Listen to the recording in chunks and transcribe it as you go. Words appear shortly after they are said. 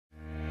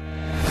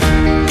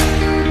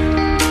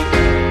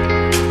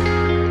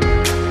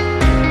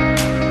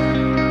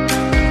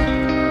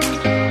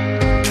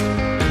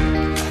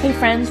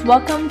friends,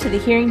 welcome to the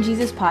Hearing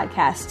Jesus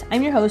podcast.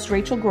 I'm your host,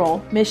 Rachel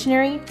Grohl,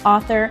 missionary,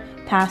 author,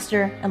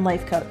 pastor, and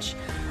life coach.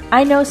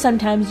 I know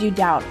sometimes you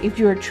doubt if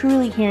you are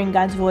truly hearing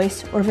God's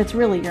voice or if it's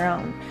really your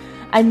own.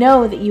 I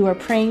know that you are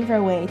praying for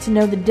a way to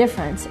know the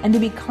difference and to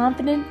be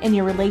confident in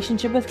your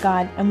relationship with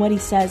God and what He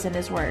says in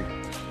His Word.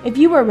 If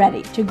you are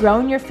ready to grow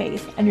in your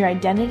faith and your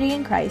identity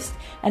in Christ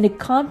and to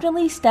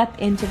confidently step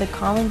into the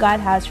calling God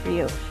has for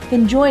you,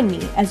 then join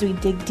me as we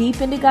dig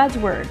deep into God's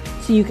Word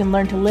so you can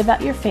learn to live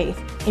out your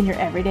faith in your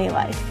everyday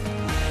life.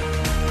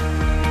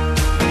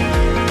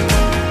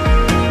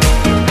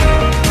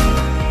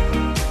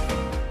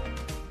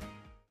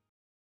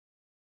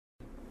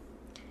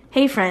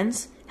 Hey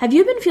friends, have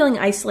you been feeling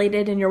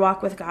isolated in your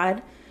walk with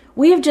God?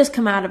 We have just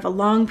come out of a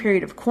long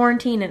period of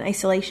quarantine and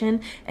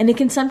isolation, and it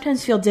can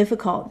sometimes feel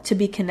difficult to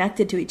be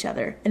connected to each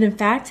other. And in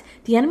fact,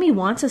 the enemy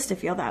wants us to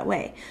feel that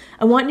way.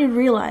 I want you to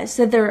realize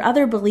that there are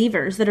other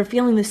believers that are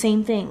feeling the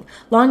same thing,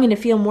 longing to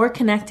feel more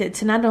connected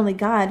to not only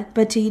God,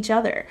 but to each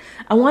other.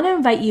 I want to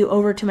invite you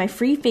over to my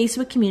free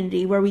Facebook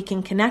community where we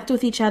can connect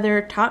with each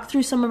other, talk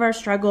through some of our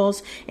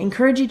struggles,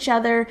 encourage each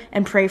other,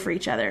 and pray for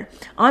each other.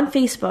 On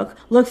Facebook,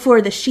 look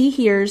for the She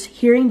Hears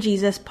Hearing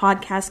Jesus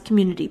podcast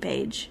community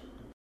page.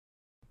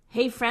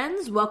 Hey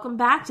friends, welcome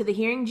back to the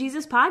Hearing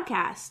Jesus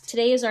podcast.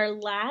 Today is our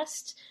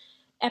last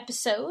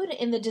episode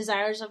in the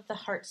Desires of the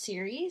Heart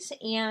series,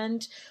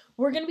 and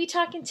we're going to be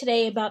talking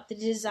today about the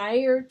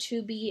desire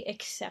to be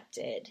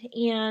accepted.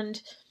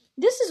 And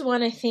this is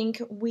one I think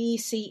we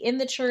see in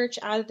the church,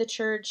 out of the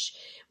church.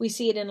 We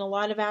see it in a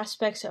lot of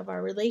aspects of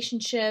our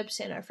relationships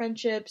and our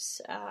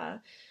friendships,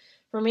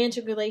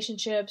 romantic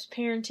relationships,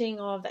 parenting,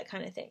 all of that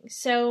kind of thing.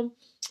 So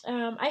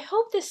I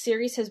hope this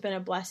series has been a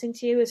blessing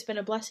to you. It's been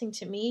a blessing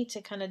to me to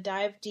kind of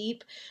dive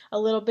deep a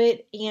little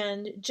bit,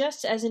 and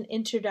just as an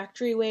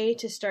introductory way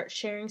to start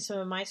sharing some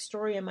of my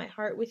story and my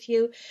heart with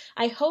you.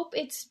 I hope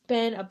it's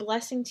been a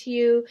blessing to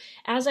you.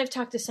 As I've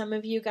talked to some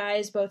of you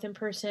guys, both in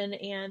person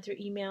and through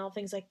email,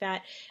 things like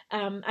that,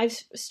 I've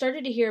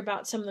started to hear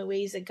about some of the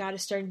ways that God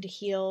is starting to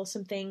heal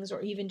some things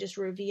or even just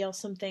reveal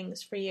some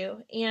things for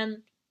you.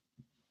 And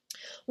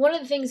one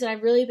of the things that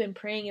I've really been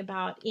praying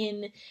about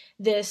in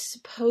this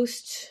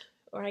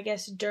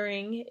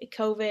during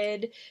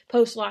COVID,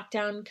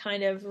 post-lockdown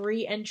kind of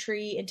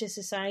re-entry into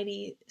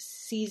society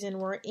season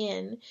we're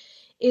in,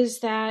 is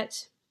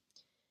that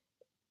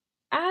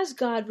as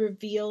God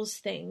reveals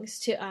things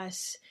to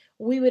us,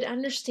 we would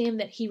understand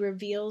that He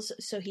reveals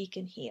so He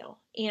can heal.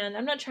 And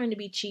I'm not trying to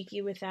be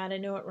cheeky with that. I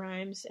know it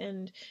rhymes,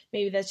 and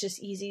maybe that's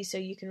just easy so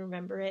you can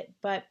remember it.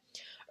 But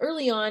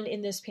early on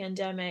in this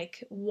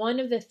pandemic, one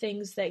of the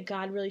things that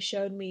God really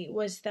showed me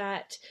was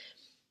that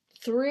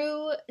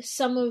through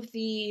some of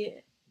the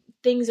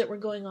things that were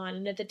going on,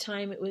 and at the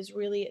time it was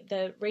really,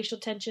 the racial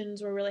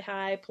tensions were really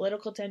high,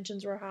 political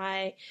tensions were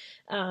high,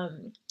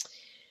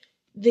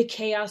 the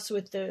chaos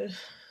with the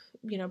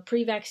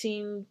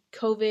pre-vaccine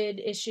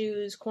COVID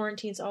issues,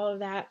 quarantines, all of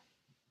that.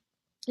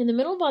 In the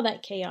middle of all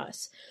that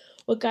chaos,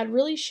 what God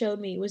really showed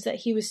me was that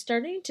He was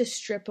starting to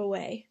strip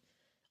away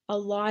a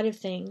lot of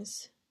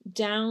things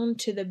down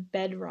to the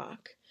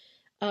bedrock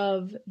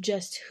of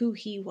just who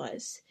He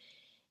was.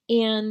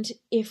 And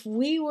if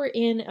we were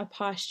in a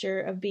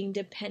posture of being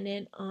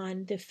dependent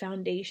on the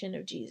foundation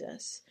of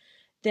Jesus,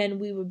 then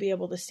we would be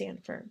able to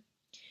stand firm.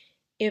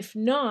 If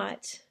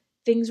not,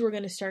 things were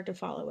going to start to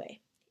fall away.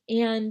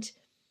 And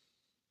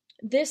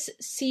this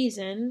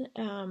season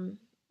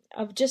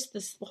of just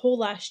this whole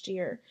last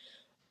year,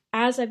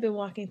 as I've been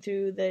walking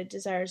through the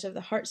Desires of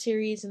the Heart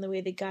series and the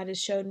way that God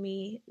has showed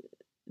me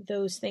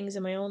those things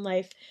in my own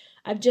life,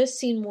 I've just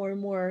seen more and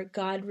more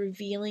God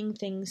revealing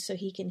things so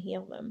He can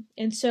heal them.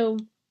 And so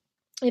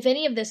if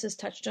any of this has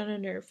touched on a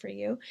nerve for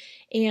you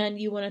and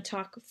you want to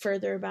talk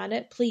further about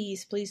it,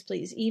 please, please,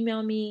 please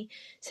email me,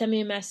 send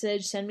me a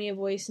message, send me a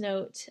voice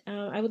note.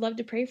 I would love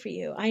to pray for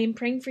you. I am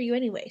praying for you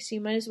anyway, so you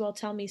might as well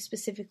tell me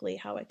specifically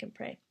how I can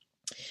pray.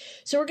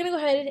 So we're going to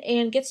go ahead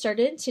and get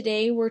started.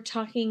 Today we're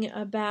talking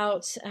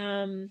about,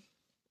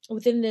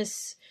 within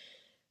this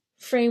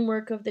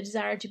framework of the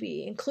desire to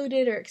be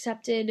included or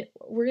accepted,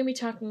 we're going to be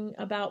talking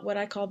about what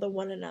I call the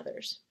one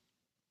another's.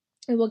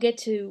 And we'll get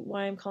to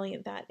why I'm calling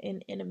it that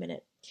in a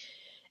minute.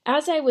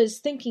 As I was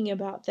thinking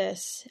about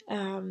this,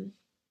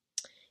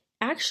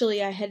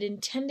 actually I had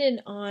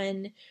intended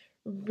on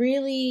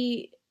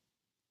really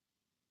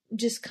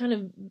just kind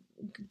of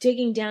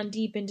digging down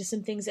deep into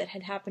some things that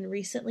had happened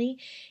recently,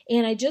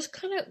 and I just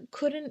kind of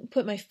couldn't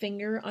put my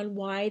finger on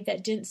why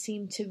that didn't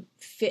seem to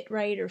fit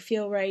right or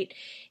feel right.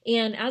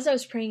 And as I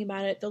was praying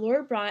about it, the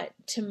Lord brought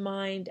to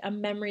mind a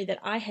memory that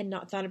I had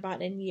not thought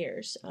about in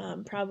years,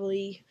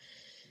 probably.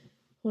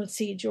 Let's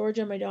see,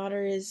 Georgia, my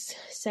daughter, is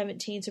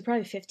 17, so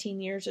probably 15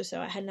 years or so.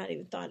 I had not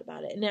even thought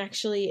about it. And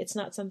actually, it's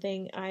not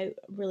something I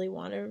really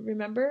want to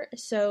remember.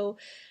 So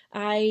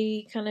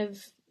I kind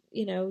of,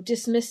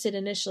 dismissed it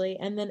initially.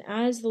 And then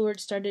as the Lord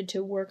started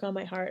to work on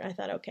my heart, I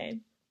thought, okay,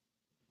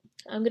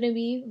 I'm going to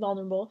be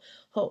vulnerable.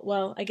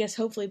 Well, I guess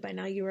hopefully by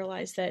now you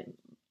realize that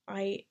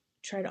I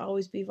try to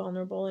always be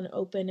vulnerable and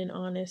open and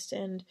honest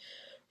and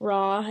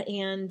raw.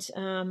 And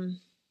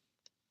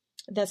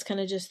that's kind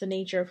of just the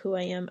nature of who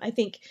I am. I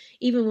think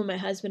even when my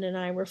husband and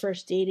I were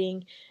first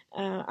dating,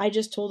 I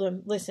just told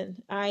him,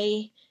 listen,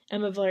 I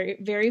am a very,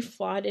 very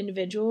flawed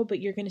individual, but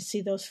you're going to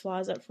see those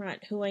flaws up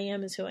front. Who I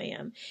am is who I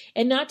am.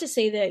 And not to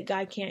say that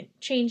God can't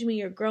change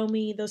me or grow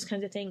me, those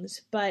kinds of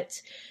things,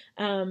 but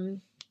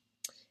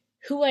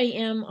who I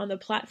am on the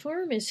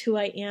platform is who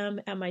I am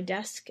at my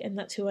desk, and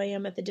that's who I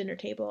am at the dinner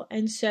table.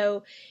 And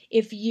so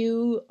if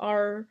you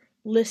are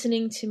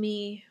listening to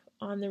me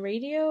on the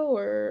radio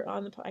or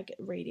on the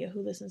radio,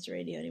 who listens to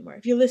radio anymore?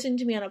 If you're listening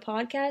to me on a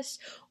podcast,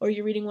 or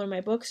you're reading one of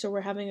my books, or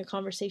we're having a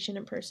conversation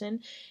in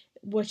person,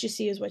 what you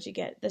see is what you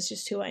get. That's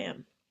just who I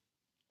am.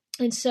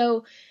 And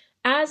so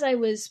as I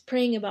was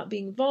praying about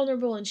being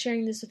vulnerable and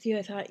sharing this with you,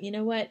 I thought, you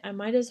know what? I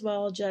might as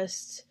well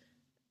just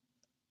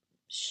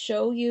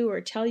show you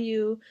or tell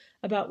you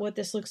about what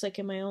this looks like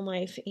in my own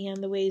life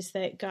and the ways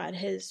that God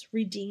has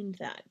redeemed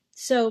that.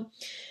 So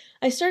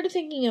I started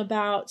thinking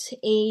about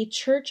a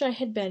church I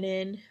had been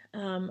in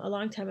a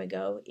long time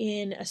ago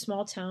in a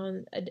small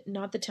town,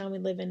 not the town we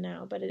live in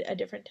now, but a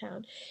different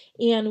town.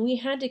 And we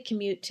had to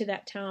commute to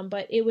that town,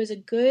 but it was a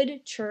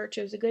good church.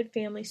 It was a good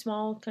family,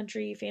 small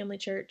country family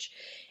church.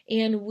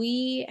 And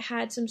we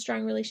had some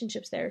strong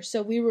relationships there.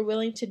 So we were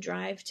willing to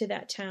drive to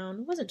that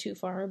town. It wasn't too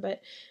far,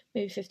 but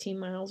maybe 15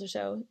 miles or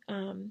so.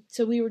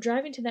 So we were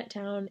driving to that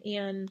town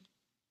and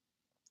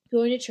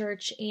going to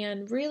church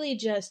and really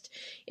just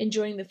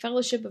enjoying the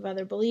fellowship of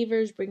other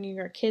believers, bringing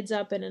our kids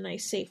up in a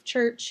nice, safe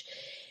church.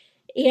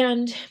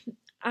 And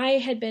I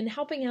had been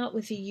helping out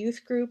with the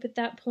youth group at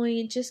that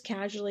point, just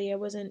casually. I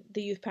wasn't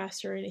the youth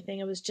pastor or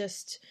anything. I was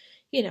just,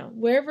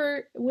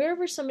 wherever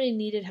somebody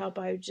needed help,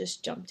 I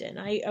just jumped in.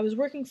 I was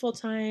working full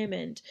time,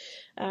 and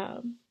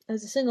I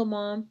was a single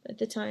mom at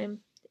the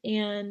time,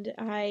 and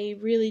I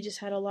really just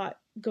had a lot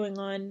going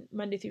on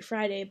Monday through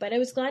Friday, but I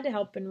was glad to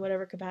help in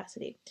whatever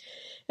capacity.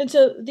 And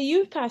so the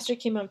youth pastor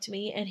came up to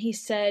me and he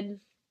said,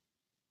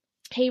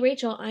 "Hey,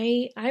 Rachel,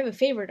 I have a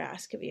favor to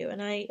ask of you."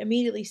 And I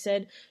immediately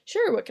said,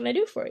 "Sure, what can I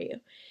do for you?"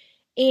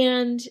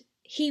 And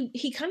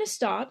he kind of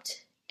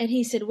stopped and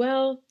he said,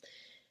 "Well,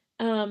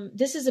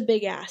 this is a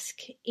big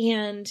ask,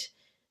 and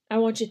I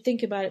want you to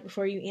think about it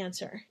before you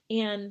answer."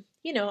 And,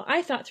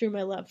 I thought through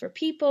my love for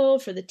people,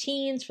 for the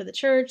teens, for the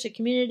church, the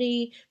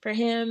community, for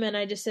him, and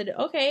I just said,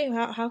 "Okay,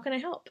 how can I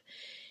help?"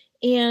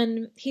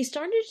 And he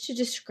started to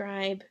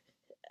describe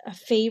a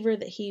favor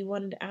that he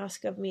wanted to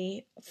ask of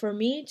me, for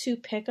me to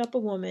pick up a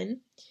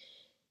woman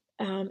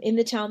in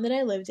the town that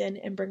I lived in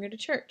and bring her to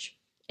church.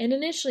 And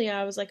initially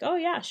I was like, "Oh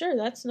yeah, sure,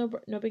 that's no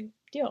big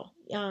deal."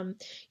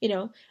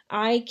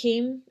 I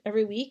came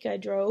every week. I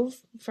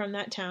drove from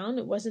that town.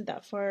 It wasn't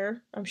that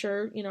far. I'm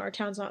sure, our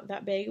town's not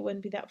that big. It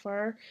wouldn't be that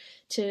far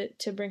to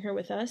bring her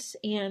with us.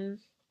 And,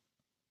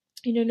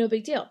 no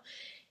big deal.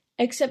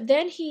 Except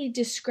then he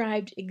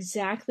described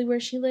exactly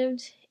where she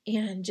lived,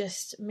 and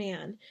just,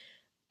 man,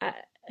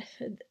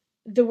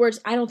 the words,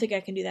 "I don't think I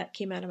can do that,"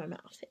 came out of my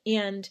mouth.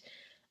 And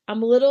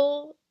I'm a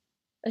little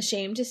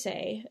ashamed to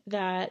say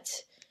that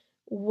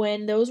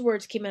when those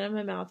words came out of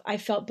my mouth, I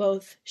felt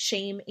both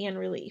shame and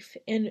relief,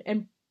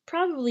 and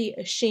probably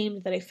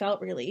ashamed that I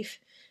felt relief,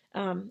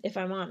 if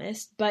I'm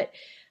honest. But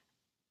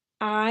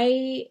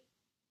I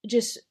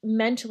just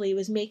mentally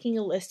was making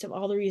a list of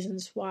all the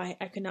reasons why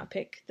I could not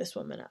pick this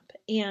woman up.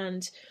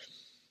 And,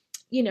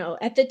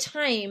 at the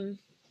time,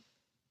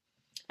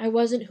 I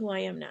wasn't who I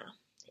am now.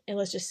 And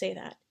let's just say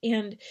that.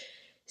 And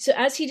so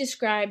as he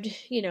described,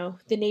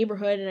 the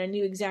neighborhood, and I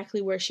knew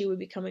exactly where she would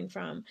be coming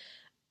from,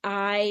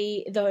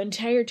 the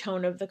entire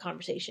tone of the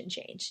conversation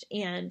changed,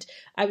 and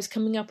I was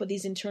coming up with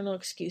these internal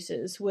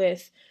excuses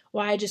with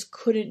why I just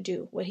couldn't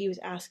do what he was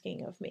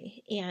asking of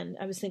me. And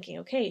I was thinking,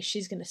 okay,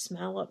 she's going to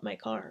smell up my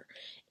car,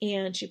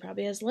 and she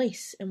probably has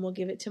lice, and will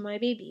give it to my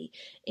baby,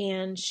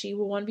 and she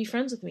will want to be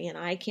friends with me, and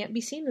I can't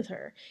be seen with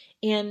her.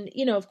 And,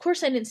 of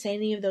course I didn't say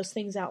any of those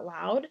things out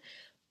loud,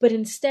 but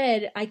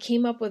instead, I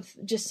came up with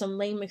just some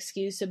lame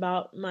excuse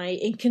about my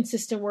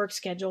inconsistent work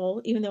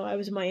schedule, even though I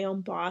was my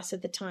own boss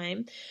at the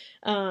time,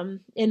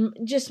 and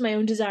just my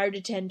own desire to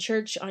attend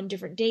church on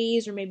different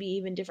days, or maybe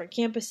even different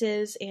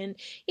campuses. And,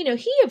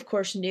 he, of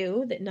course,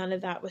 knew that none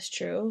of that was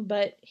true,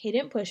 but he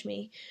didn't push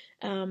me.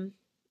 And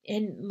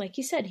like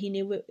he said, he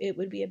knew it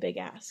would be a big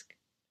ask.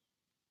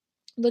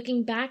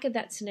 Looking back at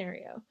that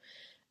scenario,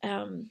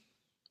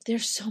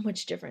 there's so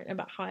much different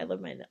about how I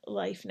live my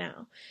life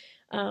now.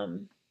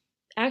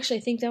 Actually,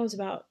 I think that was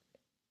about,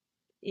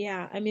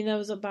 that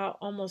was about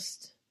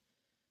almost,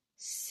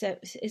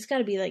 it's got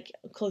to be like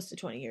close to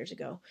 20 years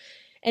ago.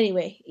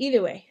 Anyway,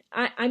 either way,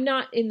 I'm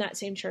not in that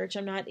same church.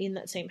 I'm not in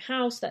that same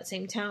house, that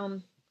same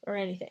town, or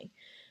anything.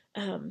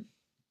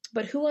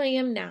 But who I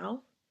am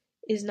now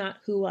is not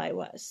who I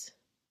was.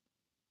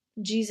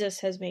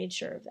 Jesus has made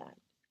sure of that.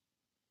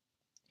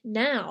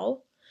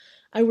 Now,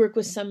 I work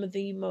with some of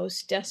the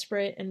most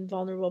desperate and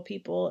vulnerable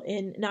people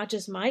in not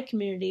just my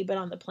community, but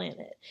on the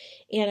planet.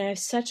 And I have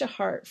such a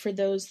heart for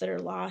those that are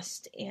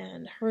lost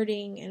and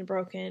hurting and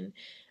broken,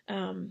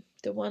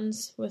 the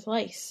ones with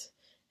lice,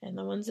 and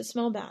the ones that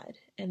smell bad,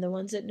 and the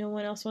ones that no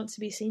one else wants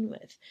to be seen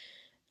with.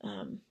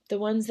 the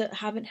ones that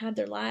haven't had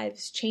their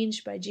lives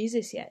changed by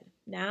Jesus yet.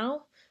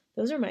 Now,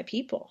 those are my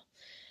people.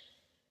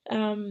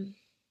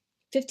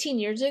 15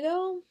 years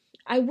ago,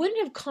 I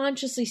wouldn't have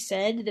consciously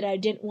said that I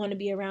didn't want to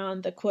be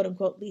around the quote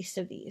unquote least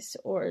of these,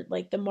 or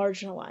like the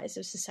marginalized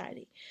of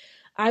society.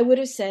 I would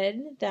have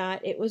said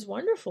that it was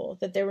wonderful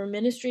that there were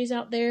ministries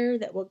out there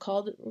that were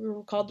called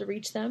to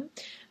reach them.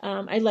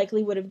 I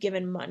likely would have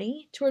given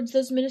money towards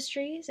those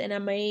ministries, and I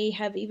may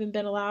have even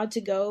been allowed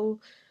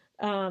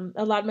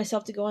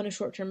myself to go on a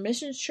short-term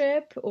missions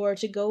trip or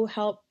to go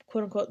help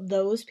quote unquote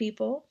those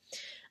people.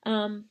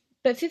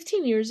 But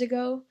 15 years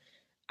ago,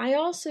 I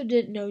also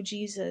didn't know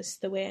Jesus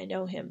the way I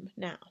know him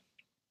now.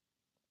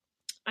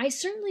 I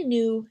certainly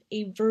knew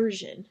a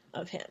version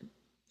of him,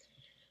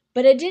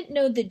 but I didn't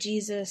know the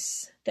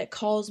Jesus that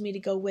calls me to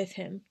go with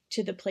him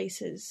to the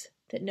places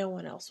that no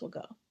one else will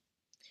go.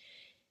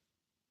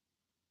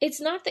 It's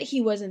not that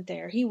he wasn't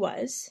there. He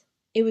was.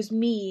 It was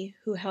me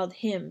who held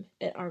him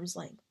at arm's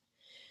length.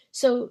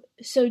 So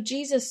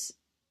Jesus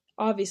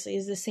obviously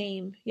is the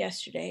same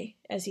yesterday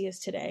as he is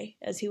today,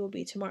 as he will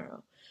be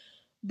tomorrow.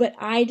 But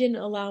I didn't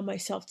allow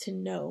myself to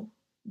know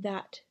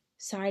that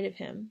side of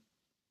him.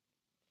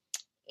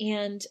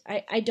 And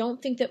I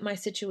don't think that my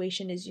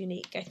situation is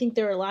unique. I think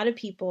there are a lot of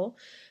people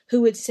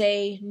who would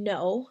say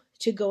no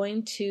to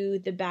going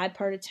to the bad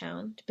part of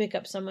town to pick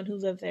up someone who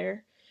lived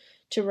there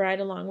to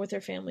ride along with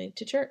their family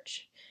to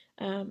church.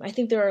 I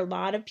think there are a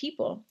lot of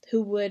people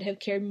who would have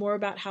cared more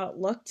about how it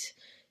looked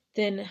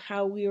than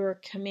how we were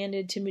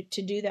commanded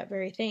to do that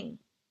very thing.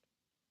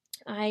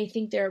 I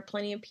think there are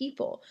plenty of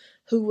people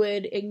who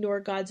would ignore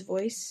God's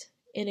voice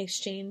in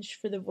exchange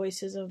for the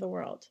voices of the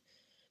world.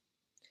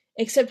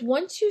 Except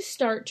once you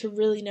start to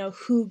really know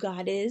who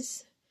God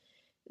is,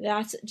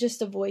 that's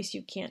just a voice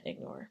you can't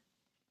ignore.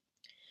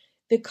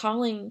 The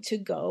calling to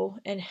go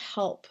and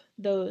help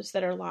those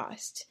that are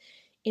lost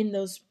in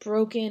those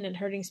broken and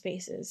hurting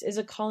spaces is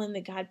a calling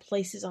that God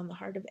places on the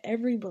heart of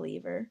every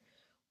believer,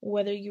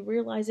 whether you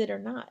realize it or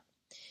not.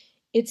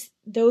 It's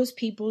those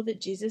people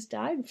that Jesus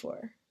died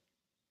for.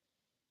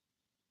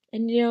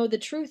 And the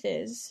truth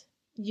is,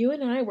 you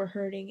and I were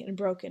hurting and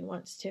broken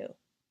once too.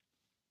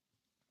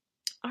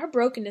 Our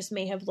brokenness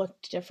may have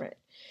looked different,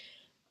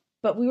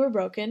 but we were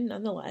broken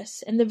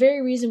nonetheless. And the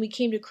very reason we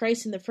came to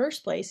Christ in the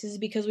first place is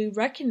because we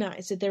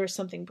recognized that there was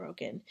something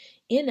broken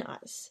in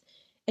us.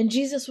 And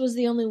Jesus was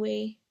the only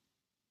way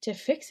to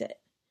fix it.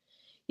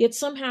 Yet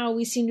somehow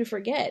we seem to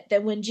forget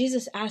that when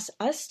Jesus asks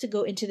us to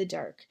go into the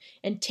dark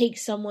and take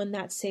someone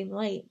that same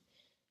light,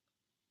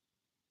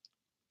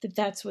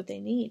 that's what they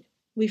need.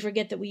 We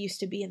forget that we used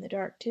to be in the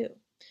dark too.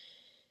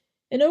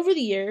 And over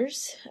the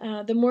years,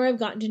 the more I've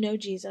gotten to know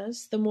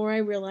Jesus, the more I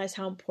realize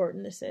how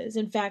important this is.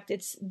 In fact,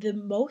 it's the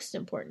most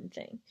important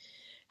thing.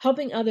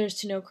 Helping others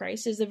to know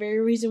Christ is the very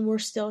reason we're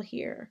still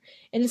here.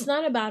 And it's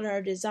not about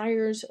our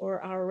desires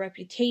or our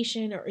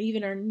reputation or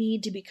even our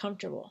need to be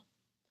comfortable.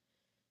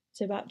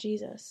 It's about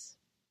Jesus.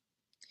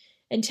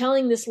 And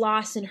telling this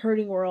lost and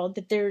hurting world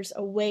that there's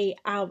a way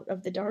out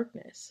of the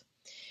darkness.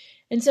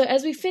 And so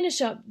as we finish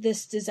up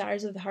this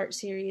Desires of the Heart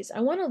series, I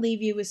want to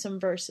leave you with some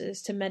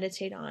verses to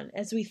meditate on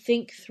as we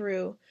think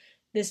through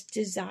this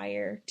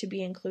desire to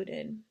be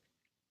included.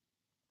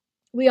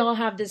 We all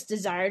have this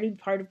desire to be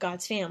part of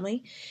God's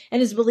family,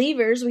 and as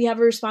believers, we have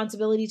a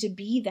responsibility to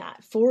be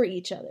that for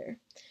each other.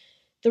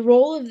 The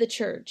role of the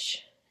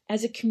church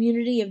as a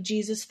community of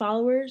Jesus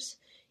followers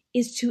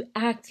is to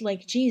act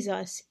like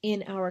Jesus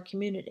in our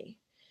community.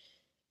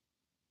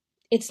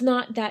 It's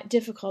not that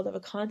difficult of a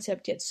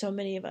concept, yet so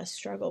many of us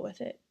struggle with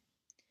it.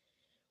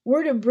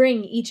 We're to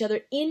bring each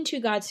other into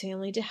God's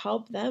family to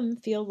help them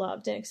feel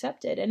loved and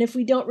accepted. And if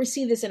we don't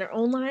receive this in our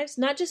own lives,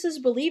 not just as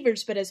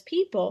believers, but as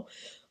people,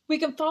 we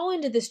can fall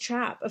into this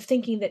trap of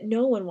thinking that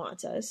no one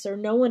wants us or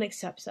no one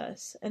accepts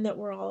us and that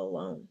we're all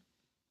alone.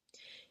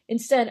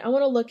 Instead, I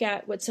want to look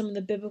at what some of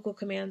the biblical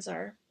commands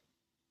are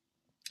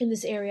in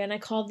this area, and I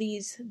call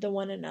these the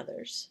one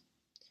another's.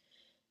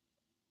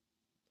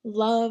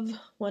 Love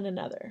one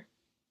another.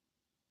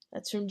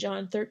 That's from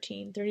John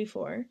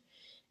 13:34.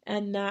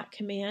 And that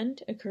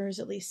command occurs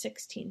at least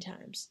 16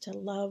 times, to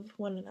love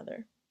one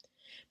another.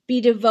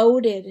 Be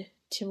devoted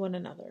to one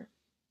another,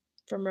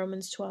 from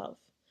Romans 12.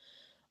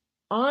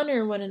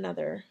 Honor one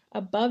another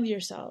above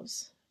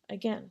yourselves,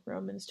 again,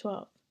 Romans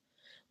 12.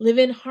 Live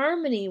in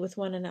harmony with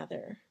one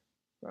another,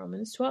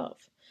 Romans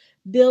 12.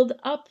 Build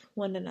up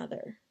one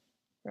another,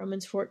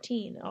 Romans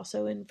 14,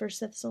 also in 1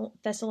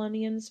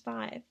 Thessalonians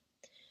 5.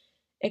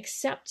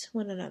 Accept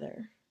one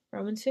another,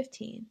 Romans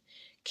 15.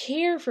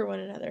 Care for one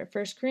another,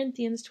 1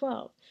 Corinthians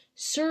 12.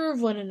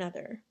 Serve one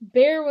another.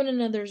 Bear one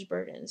another's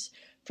burdens.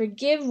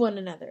 Forgive one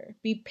another.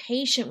 Be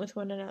patient with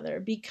one another.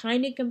 Be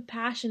kind and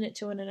compassionate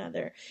to one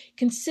another.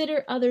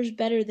 Consider others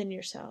better than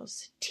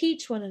yourselves.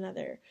 Teach one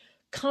another.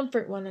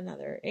 Comfort one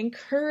another.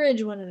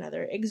 Encourage one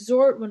another.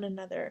 Exhort one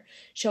another.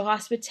 Show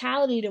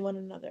hospitality to one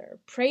another.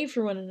 Pray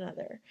for one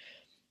another.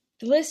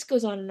 The list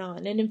goes on and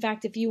on. And in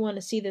fact, if you want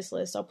to see this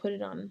list, I'll put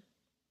it on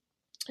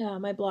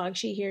my blog,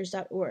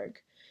 shehears.org.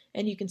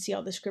 And you can see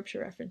all the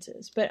scripture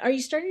references. But are you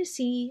starting to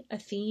see a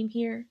theme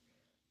here?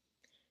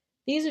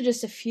 These are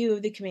just a few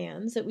of the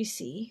commands that we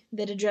see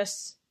that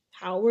address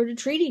how we're to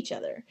treat each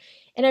other.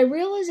 And I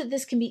realize that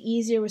this can be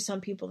easier with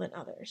some people than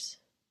others.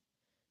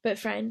 But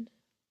friend,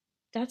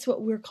 that's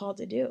what we're called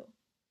to do.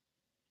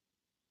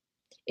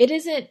 It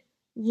isn't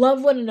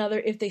love one another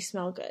if they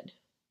smell good.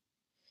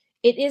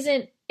 It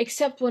isn't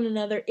accept one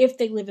another if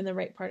they live in the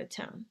right part of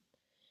town.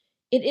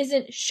 It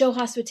isn't show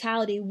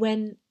hospitality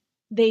when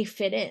they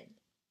fit in.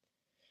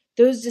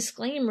 Those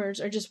disclaimers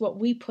are just what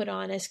we put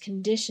on as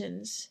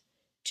conditions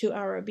to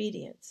our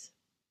obedience.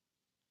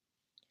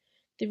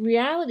 The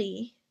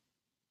reality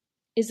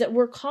is that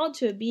we're called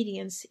to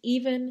obedience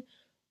even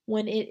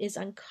when it is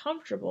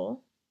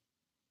uncomfortable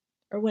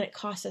or when it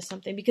costs us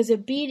something, because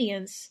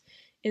obedience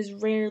is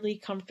rarely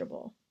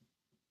comfortable.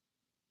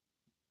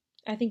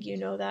 I think you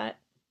know that.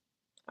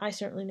 I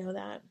certainly know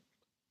that.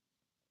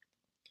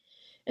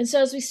 And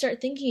so as we start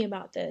thinking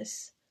about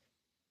this,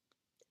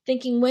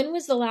 thinking, when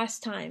was the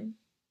last time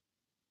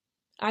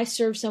I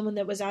served someone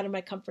that was out of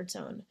my comfort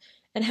zone?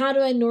 And how do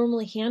I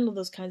normally handle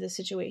those kinds of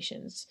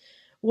situations?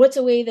 What's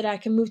a way that I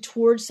can move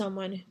towards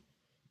someone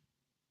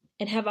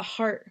and have a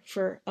heart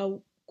for a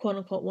quote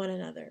unquote one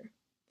another?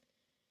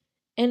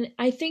 And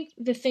I think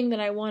the thing that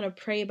I want to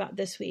pray about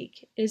this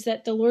week is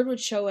that the Lord would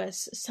show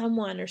us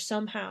someone or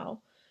somehow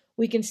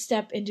we can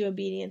step into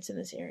obedience in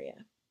this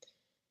area.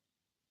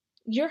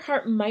 Your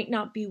heart might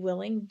not be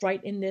willing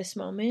right in this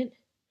moment,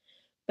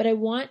 but I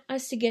want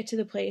us to get to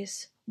the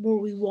place where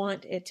we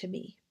want it to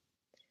be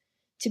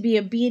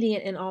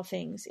obedient in all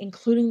things,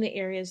 including the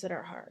areas that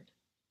are hard.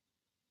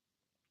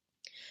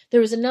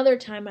 There was another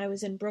time I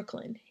was in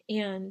Brooklyn,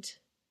 and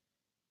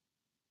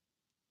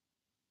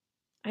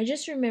I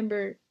just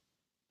remember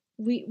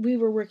we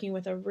were working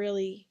with a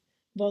really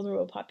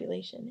vulnerable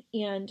population,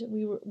 and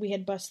we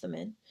had bussed them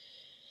in.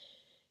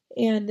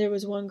 And there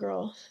was one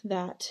girl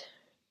that,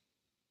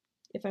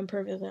 if I'm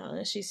perfectly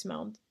honest, she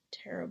smelled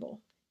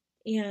terrible.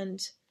 And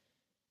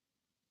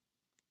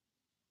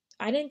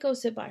I didn't go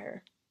sit by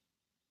her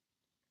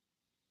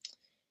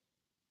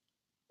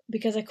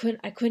because I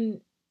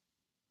couldn't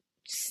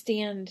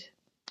stand,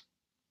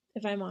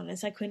 if I'm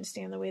honest, I couldn't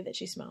stand the way that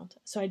she smelled.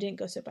 So I didn't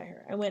go sit by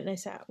her. I went and I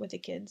sat with the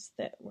kids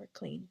that were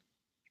clean.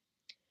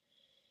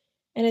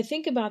 And I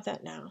think about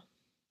that now.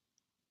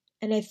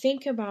 And I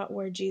think about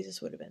where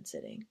Jesus would have been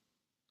sitting.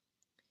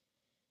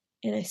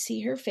 And I see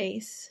her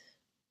face.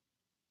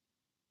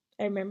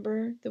 I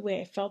remember the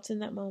way I felt in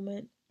that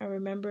moment. I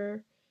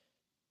remember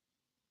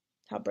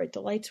how bright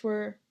the lights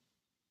were.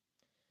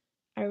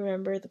 I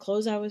remember the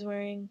clothes I was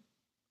wearing.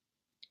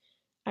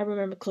 I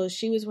remember clothes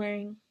she was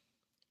wearing.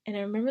 And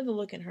I remember the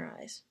look in her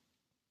eyes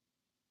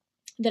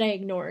that I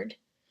ignored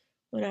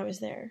when I was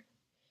there.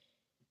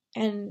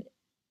 And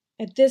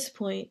at this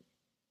point,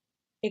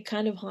 it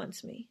kind of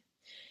haunts me.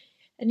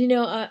 And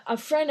a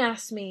friend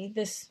asked me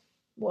this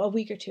a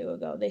week or two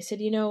ago. They said,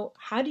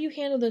 how do you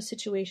handle those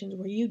situations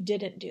where you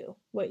didn't do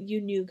what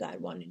you knew God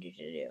wanted you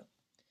to do?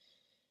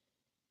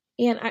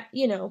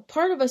 And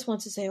part of us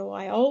wants to say, oh,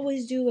 I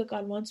always do what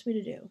God wants me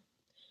to do.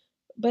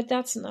 But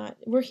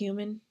we're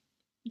human.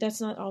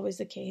 That's not always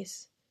the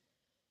case.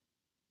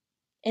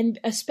 And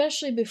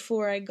especially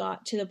before I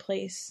got to the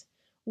place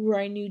where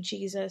I knew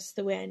Jesus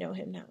the way I know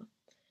him now.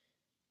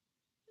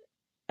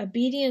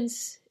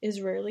 Obedience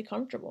is rarely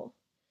comfortable.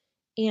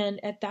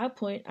 And at that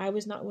point, I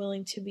was not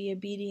willing to be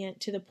obedient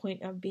to the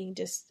point of being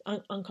just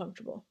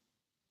uncomfortable.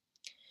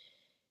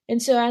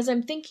 And so as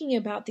I'm thinking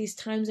about these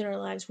times in our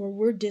lives where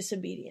we're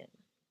disobedient,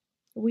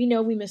 we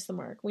know we missed the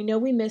mark. We know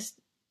we missed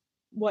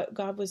what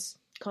God was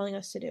calling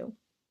us to do.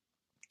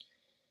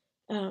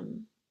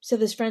 So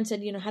this friend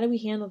said, how do we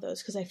handle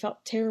those? Because I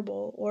felt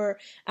terrible. Or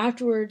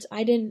afterwards,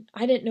 I didn't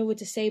know what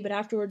to say, but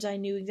afterwards I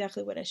knew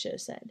exactly what I should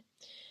have said.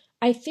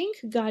 I think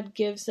God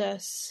gives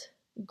us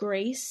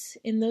grace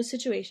in those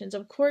situations.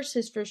 Of course,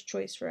 his first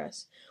choice for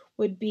us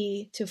would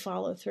be to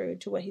follow through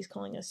to what he's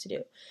calling us to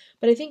do.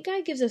 But I think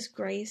God gives us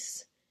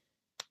grace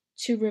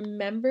to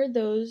remember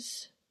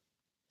those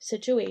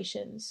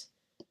situations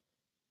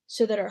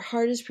so that our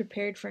heart is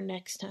prepared for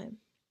next time.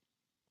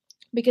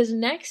 Because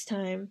next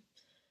time,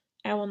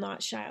 I will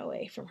not shy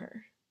away from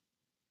her.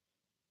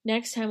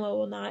 Next time, I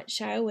will not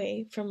shy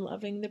away from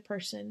loving the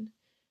person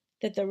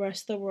that the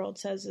rest of the world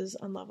says is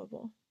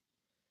unlovable.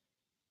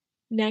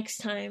 Next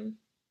time,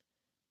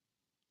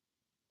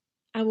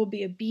 I will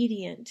be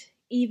obedient,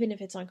 even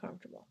if it's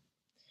uncomfortable.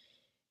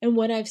 And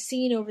what I've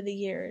seen over the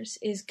years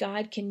is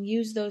God can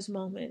use those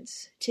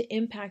moments to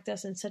impact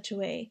us in such a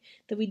way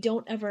that we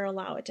don't ever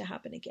allow it to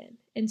happen again.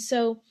 And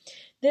so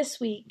this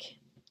week,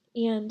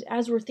 and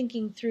as we're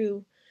thinking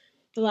through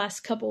the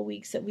last couple of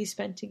weeks that we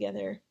spent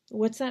together,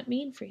 what's that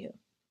mean for you?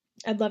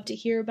 I'd love to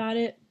hear about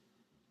it.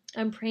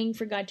 I'm praying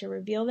for God to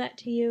reveal that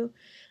to you.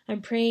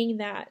 I'm praying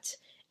that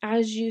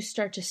as you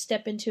start to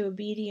step into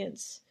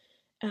obedience,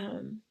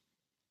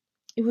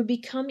 it would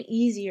become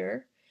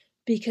easier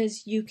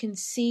because you can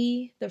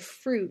see the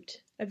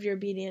fruit of your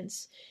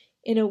obedience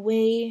in a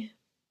way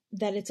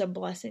that it's a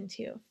blessing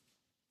to you.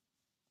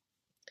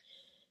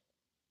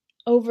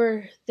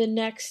 Over the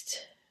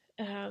next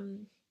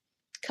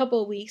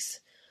couple of weeks,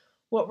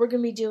 what we're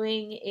going to be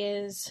doing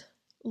is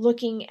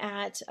looking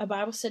at a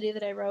Bible study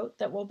that I wrote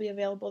that will be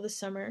available this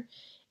summer.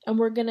 And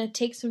we're going to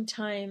take some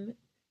time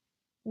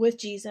with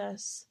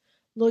Jesus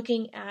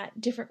looking at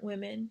different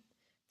women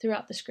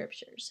throughout the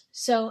scriptures.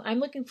 So I'm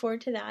looking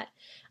forward to that.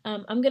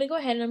 I'm going to go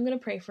ahead and I'm going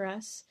to pray for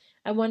us.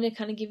 I wanted to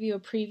kind of give you a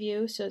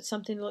preview, so it's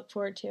something to look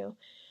forward to.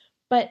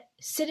 But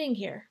sitting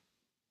here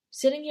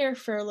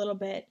for a little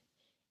bit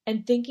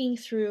and thinking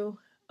through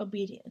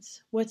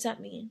obedience. What's that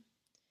mean?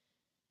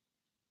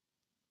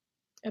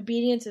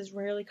 Obedience is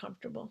rarely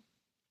comfortable.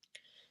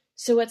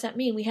 So what's that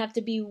mean? We have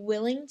to be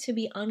willing to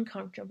be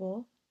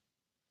uncomfortable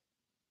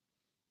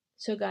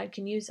so God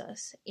can use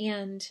us.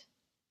 And,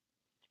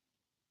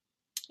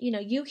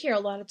 you hear a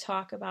lot of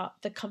talk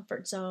about the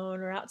comfort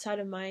zone or outside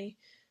of my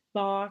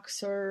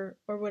box or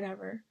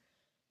whatever.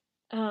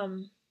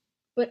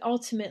 But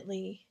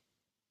ultimately,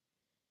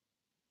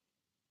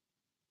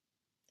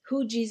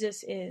 who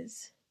Jesus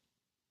is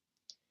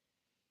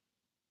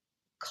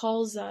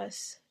calls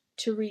us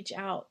to reach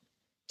out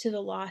to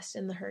the lost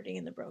and the hurting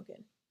and the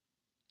broken.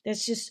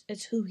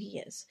 It's who he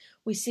is.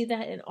 We see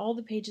that in all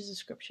the pages of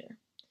scripture.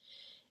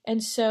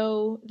 And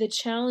so the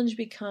challenge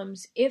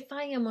becomes, if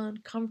I am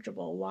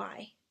uncomfortable,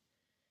 why?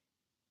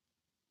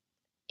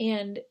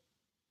 And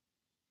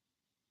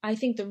I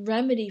think the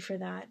remedy for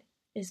that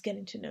is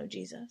getting to know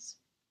Jesus.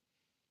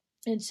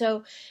 And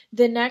so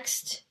the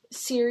next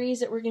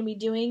series that we're going to be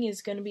doing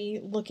is going to be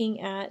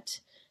looking at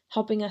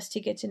helping us to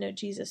get to know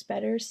Jesus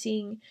better,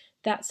 seeing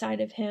that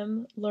side of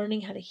him,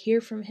 learning how to hear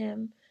from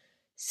him,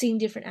 seeing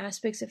different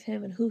aspects of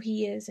him and who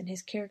he is and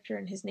his character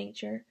and his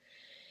nature.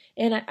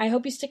 And I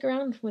hope you stick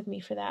around with me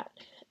for that.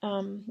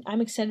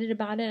 I'm excited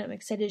about it. I'm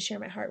excited to share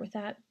my heart with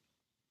that.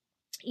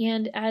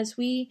 And as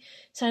we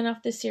sign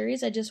off this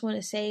series, I just want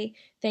to say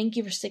thank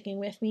you for sticking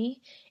with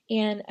me.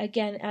 And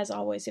again, as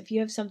always, if you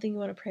have something you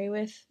want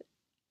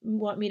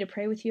me to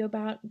pray with you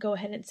about, go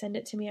ahead and send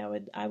it to me.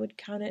 I would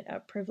count it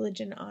a privilege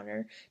and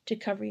honor to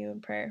cover you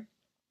in prayer.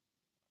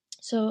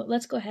 So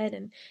let's go ahead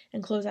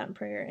and close out in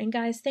prayer. And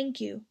guys,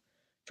 thank you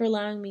for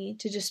allowing me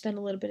to just spend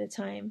a little bit of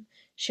time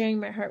sharing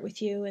my heart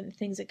with you and the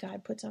things that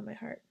God puts on my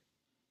heart.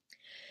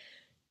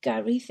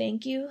 God, we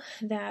thank you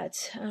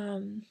that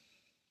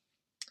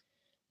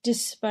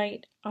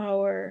despite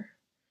our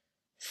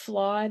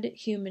flawed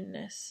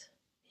humanness,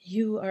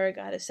 you are a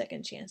God of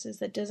second chances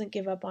that doesn't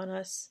give up on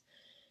us,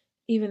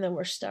 even though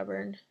we're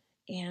stubborn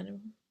and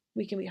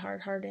we can be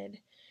hard-hearted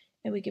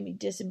and we can be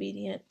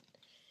disobedient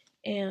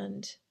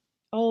and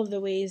all of the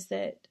ways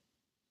that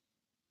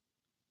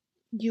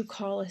you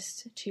call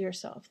us to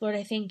yourself. Lord,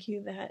 I thank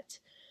you that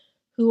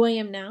who I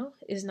am now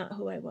is not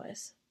who I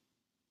was,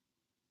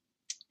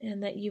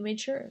 and that you made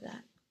sure of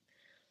that.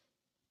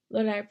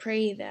 Lord, I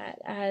pray that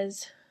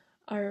as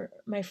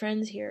my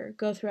friends here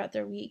go throughout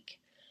their week,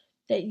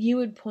 that you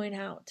would point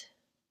out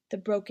the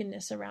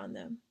brokenness around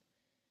them,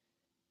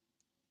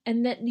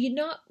 and that you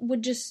not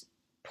would just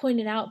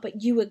point it out,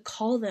 but you would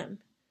call them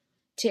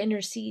to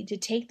intercede, to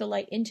take the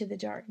light into the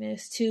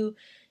darkness, to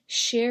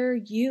share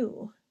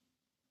you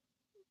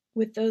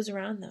with those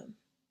around them.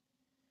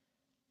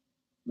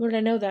 Lord, I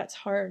know that's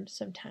hard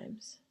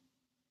sometimes,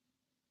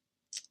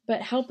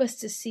 but help us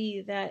to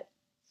see that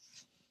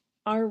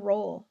our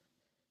role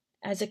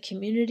as a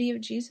community of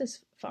Jesus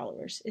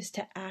followers is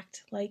to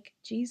act like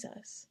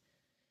Jesus,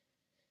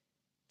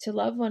 to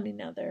love one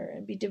another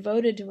and be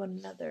devoted to one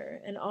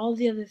another and all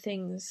the other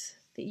things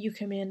that you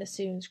command us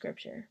to in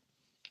Scripture.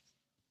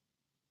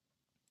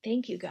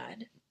 Thank you,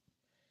 God.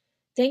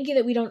 Thank you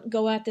that we don't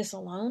go at this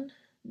alone,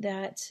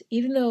 that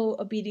even though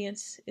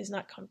obedience is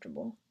not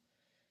comfortable,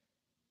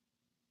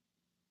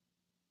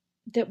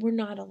 that we're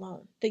not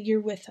alone, that you're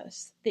with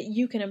us, that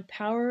you can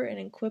empower and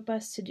equip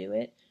us to do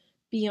it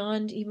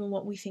beyond even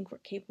what we think we're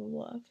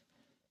capable of.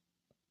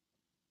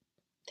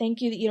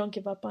 Thank you that you don't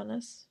give up on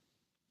us.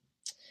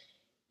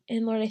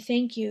 And Lord, I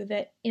thank you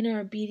that in our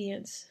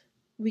obedience,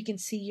 we can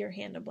see your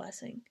hand of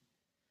blessing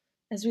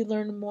as we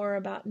learn more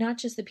about not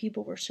just the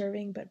people we're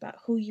serving, but about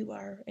who you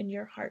are and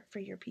your heart for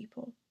your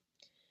people.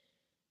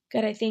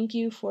 God, I thank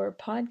you for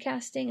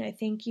podcasting. I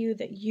thank you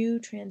that you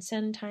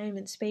transcend time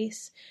and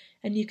space,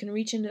 and you can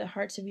reach into the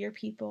hearts of your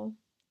people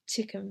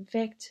to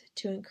convict,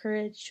 to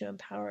encourage, to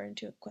empower, and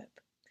to equip.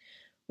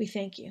 We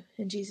thank you.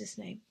 In Jesus'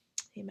 name,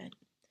 amen.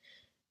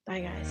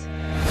 Bye, guys.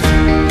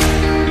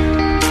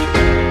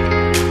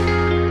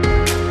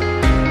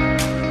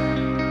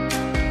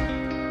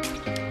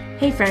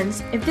 Hey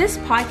friends, if this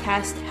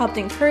podcast helped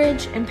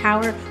encourage,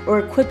 empower, or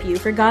equip you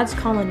for God's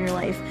call on your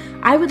life,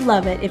 I would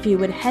love it if you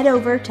would head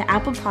over to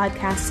Apple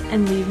Podcasts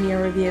and leave me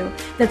a review.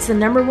 That's the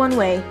 #1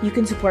 way you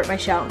can support my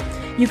show.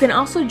 You can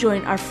also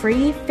join our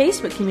free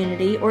Facebook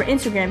community or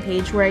Instagram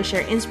page where I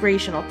share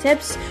inspirational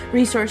tips,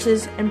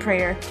 resources, and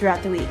prayer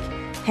throughout the week.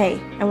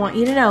 Hey, I want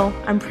you to know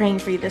I'm praying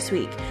for you this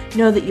week.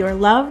 Know that you are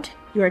loved,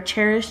 you are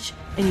cherished,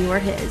 and you are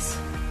His.